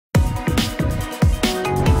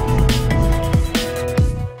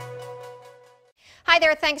Hi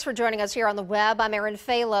there, thanks for joining us here on the web. I'm Erin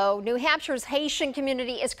Falo. New Hampshire's Haitian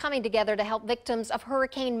community is coming together to help victims of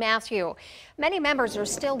Hurricane Matthew. Many members are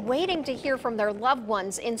still waiting to hear from their loved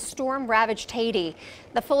ones in storm-ravaged Haiti.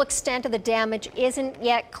 The full extent of the damage isn't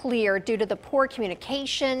yet clear due to the poor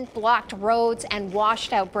communication, blocked roads, and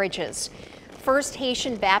washed-out bridges. First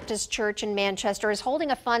Haitian Baptist Church in Manchester is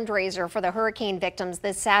holding a fundraiser for the hurricane victims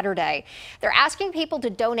this Saturday. They're asking people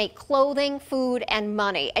to donate clothing, food, and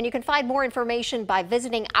money. And you can find more information by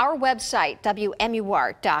visiting our website,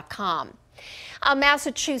 WMUR.com. A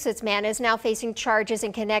Massachusetts man is now facing charges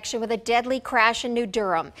in connection with a deadly crash in New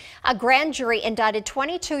Durham. A grand jury indicted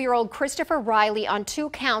 22-year-old Christopher Riley on 2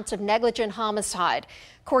 counts of negligent homicide.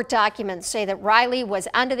 Court documents say that Riley was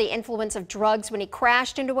under the influence of drugs when he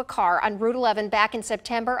crashed into a car on Route 11 back in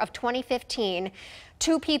September of 2015.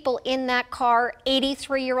 2 people in that car,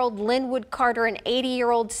 83-year-old Linwood Carter and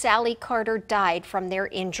 80-year-old Sally Carter, died from their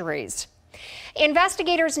injuries.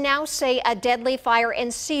 Investigators now say a deadly fire in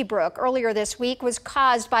Seabrook earlier this week was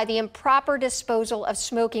caused by the improper disposal of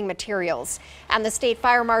smoking materials. And the state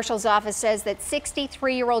fire marshal's office says that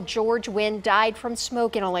 63-year-old George Wynn died from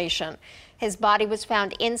smoke inhalation. His body was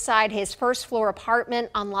found inside his first-floor apartment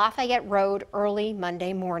on Lafayette Road early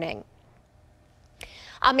Monday morning.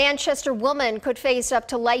 A Manchester woman could face up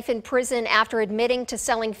to life in prison after admitting to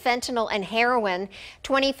selling fentanyl and heroin.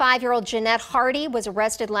 25-year-old Jeanette Hardy was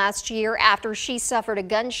arrested last year after she suffered a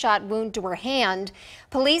gunshot wound to her hand.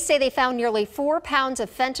 Police say they found nearly 4 pounds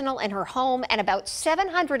of fentanyl in her home and about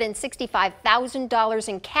 $765,000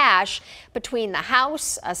 in cash between the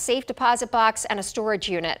house, a safe deposit box, and a storage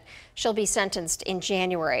unit. She'll be sentenced in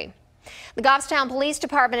January. The Goffstown Police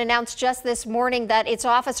Department announced just this morning that its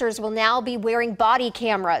officers will now be wearing body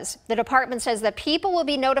cameras. The department says that people will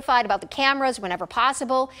be notified about the cameras whenever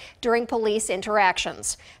possible during police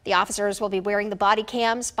interactions. The officers will be wearing the body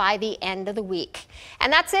cams by the end of the week.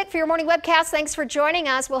 And that's it for your morning webcast. Thanks for joining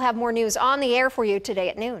us. We'll have more news on the air for you today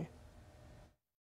at noon.